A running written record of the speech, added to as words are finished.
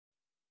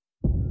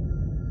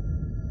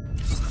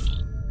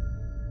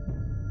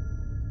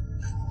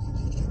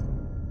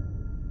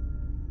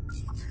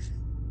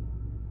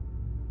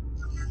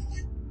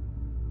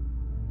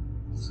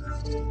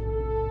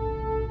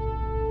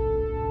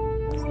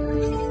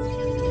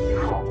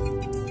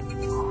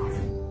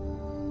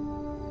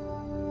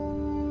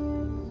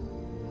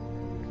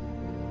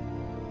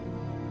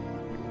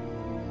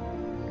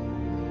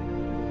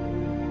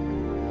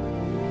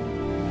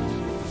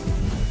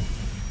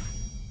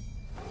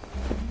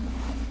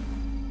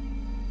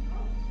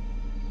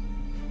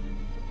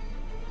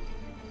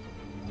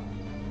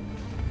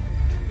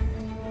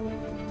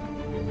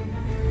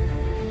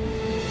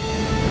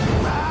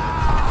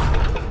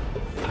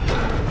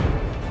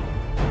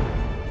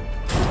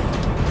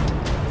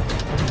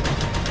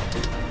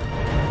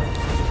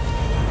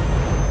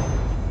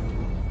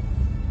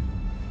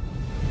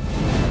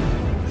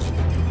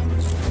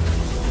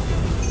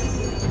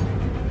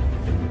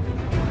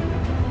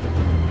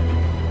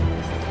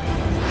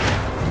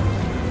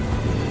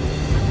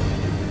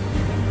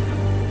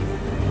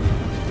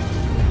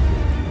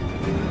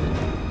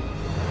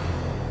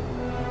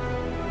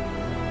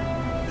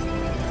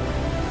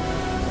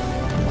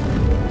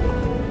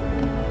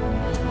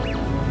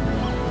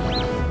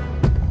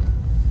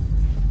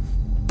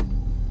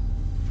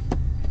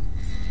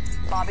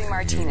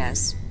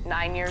Martinez,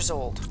 9 years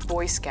old,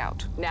 Boy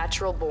Scout,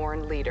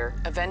 natural-born leader.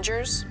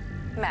 Avengers,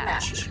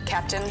 match.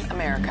 Captain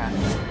America.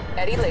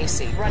 Eddie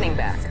Lacy, running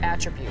back,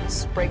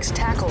 attributes. Breaks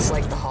tackles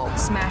like the Hulk,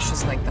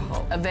 smashes like the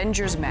Hulk.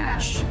 Avengers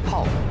match.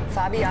 Hulk.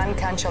 Fabian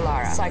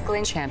Cancellara,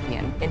 cycling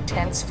champion,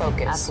 intense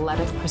focus.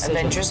 Athletic precision.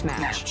 Avengers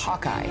match.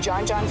 Hawkeye.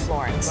 John John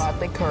Florence,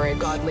 godly courage,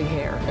 godly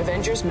hair.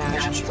 Avengers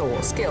match.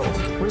 Thor. Skilled,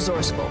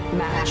 resourceful,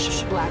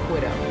 match. Black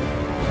Widow.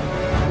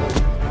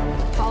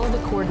 Follow the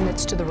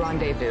coordinates to the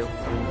rendezvous.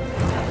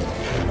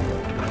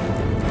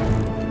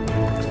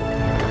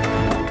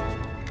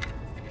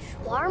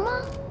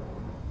 Shawarma?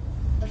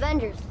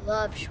 Avengers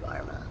love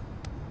shawarma.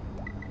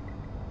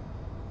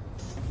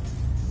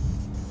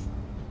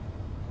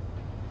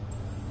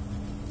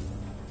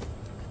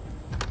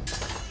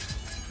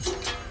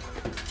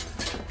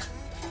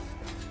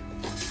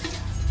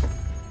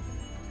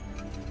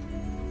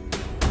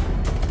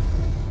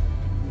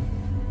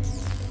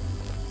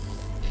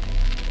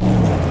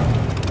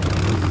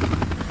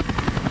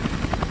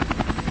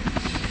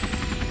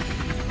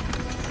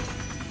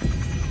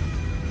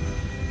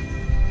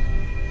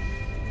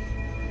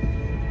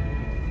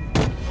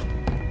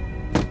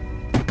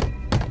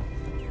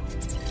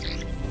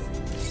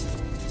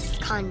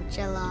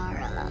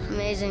 Cancellara.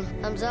 Amazing.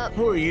 Thumbs up.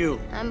 Who are you?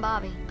 I'm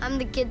Bobby. I'm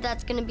the kid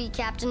that's gonna be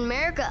Captain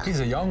America.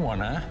 He's a young one,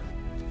 huh?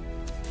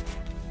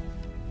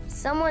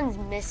 Someone's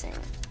missing.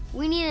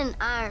 We need an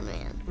Iron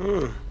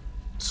Man.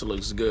 This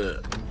looks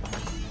good.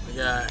 We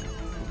got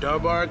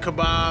Darbar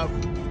kebab,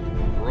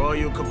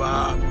 Royal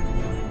kebab,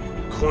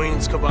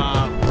 Queen's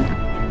kebab,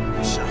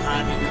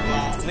 Shahani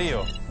kebab.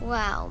 Leo.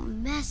 Wow,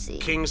 Messi.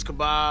 King's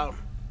kebab.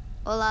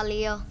 Hola,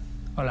 Leo.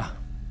 Hola.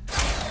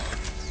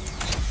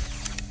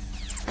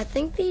 I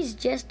think these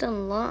just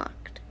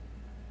unlocked.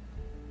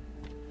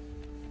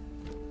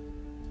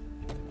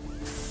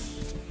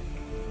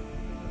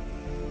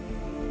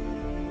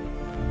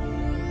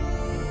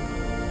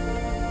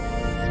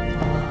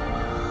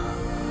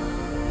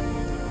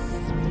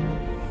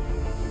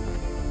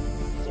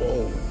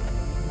 Whoa.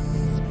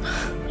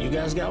 You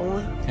guys got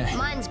one?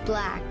 Mine's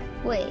black.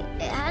 Wait,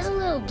 it has a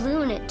little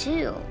blue in it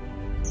too.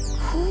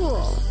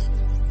 Cool.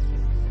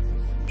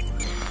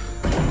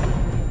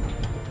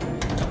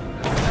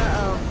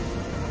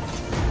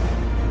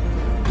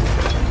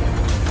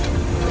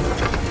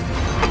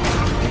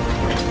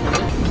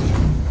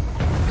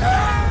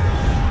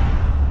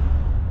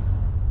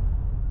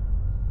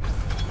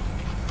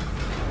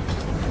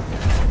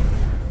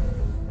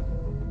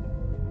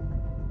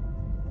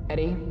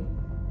 Eddie,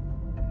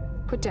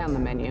 put down the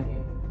menu.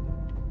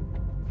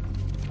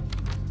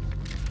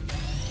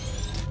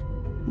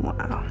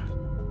 Wow.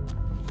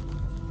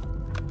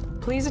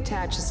 Please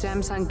attach the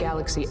Samsung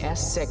Galaxy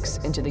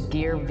S6 into the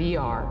Gear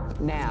VR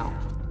now.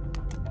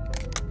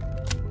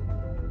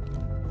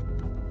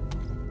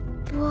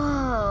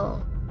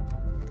 Whoa.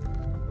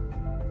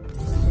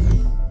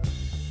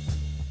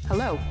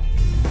 Hello.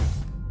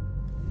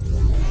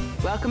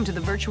 Welcome to the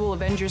Virtual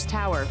Avengers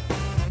Tower.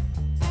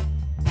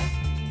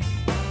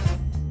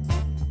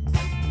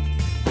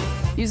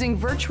 Using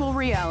virtual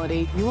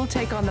reality, you will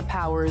take on the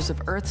powers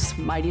of Earth's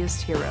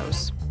mightiest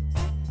heroes.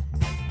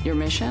 Your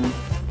mission?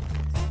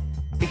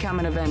 Become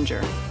an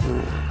Avenger.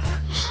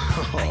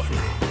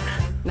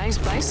 Nice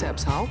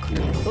biceps, Hulk.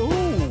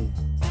 Ooh.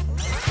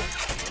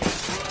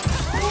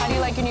 How do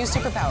you like your new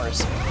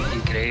superpowers?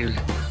 Increíble.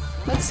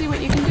 Let's see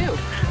what you can do.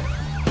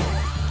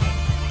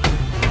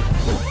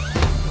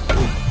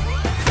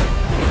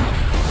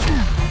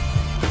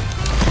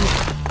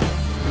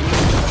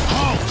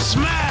 Hulk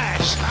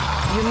smash!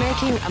 You're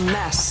making a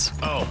mess.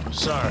 Oh,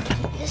 sorry.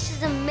 This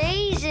is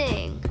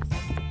amazing.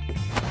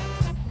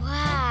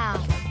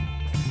 Wow.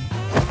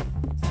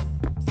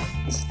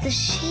 It's the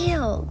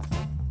shield.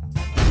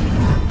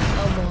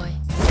 Oh boy.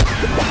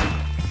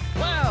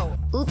 Whoa!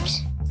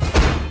 Oops.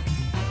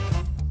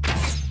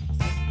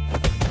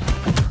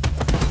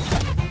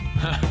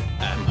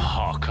 I'm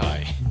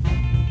Hawkeye.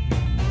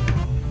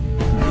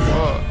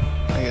 Whoa,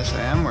 I guess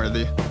I am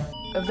worthy.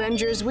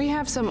 Avengers, we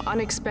have some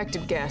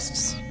unexpected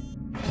guests.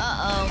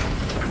 Uh-oh.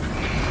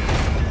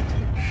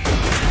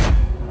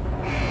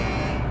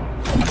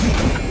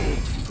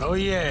 Oh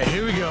yeah,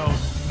 here we go.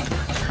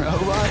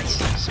 Robots?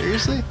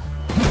 Seriously?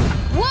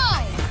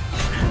 Whoa!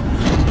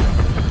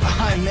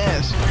 I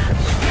missed.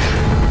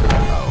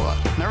 Oh,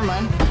 never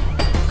mind.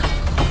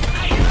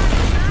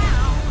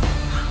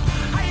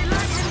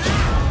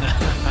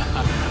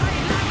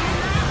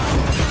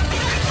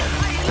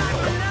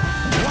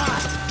 Why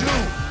do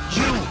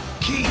you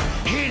keep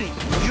hitting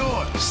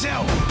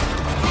yourself?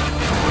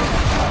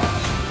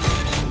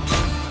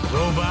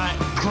 Robot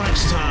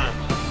crunch time.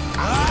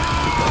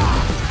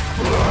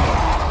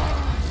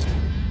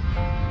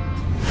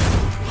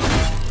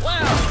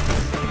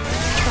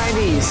 Try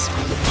these.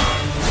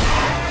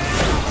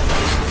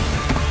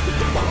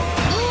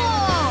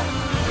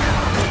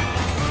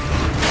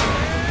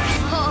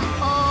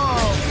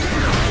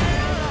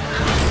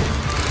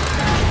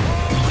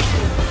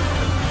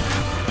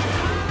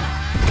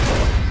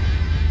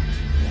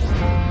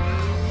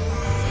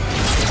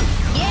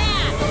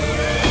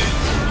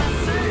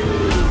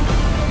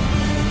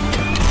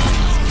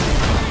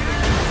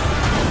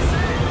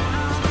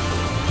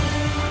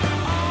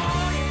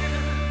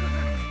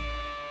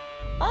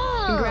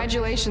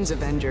 Congratulations,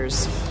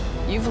 Avengers.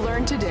 You've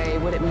learned today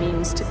what it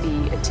means to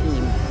be a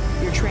team.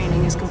 Your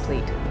training is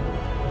complete.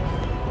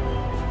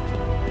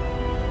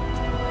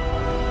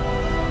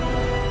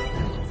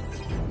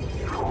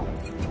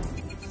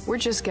 We're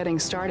just getting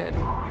started.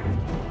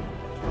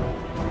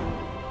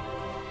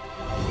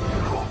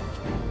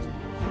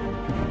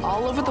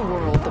 All over the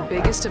world, the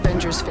biggest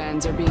Avengers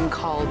fans are being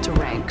called to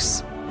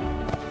ranks.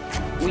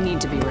 We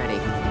need to be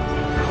ready.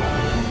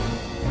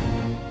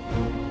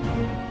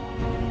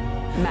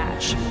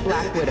 Match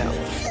Black Widow.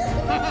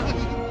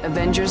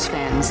 Avengers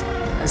fans,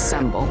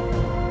 assemble.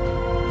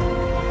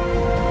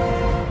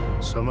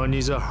 Someone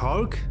needs a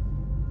hug?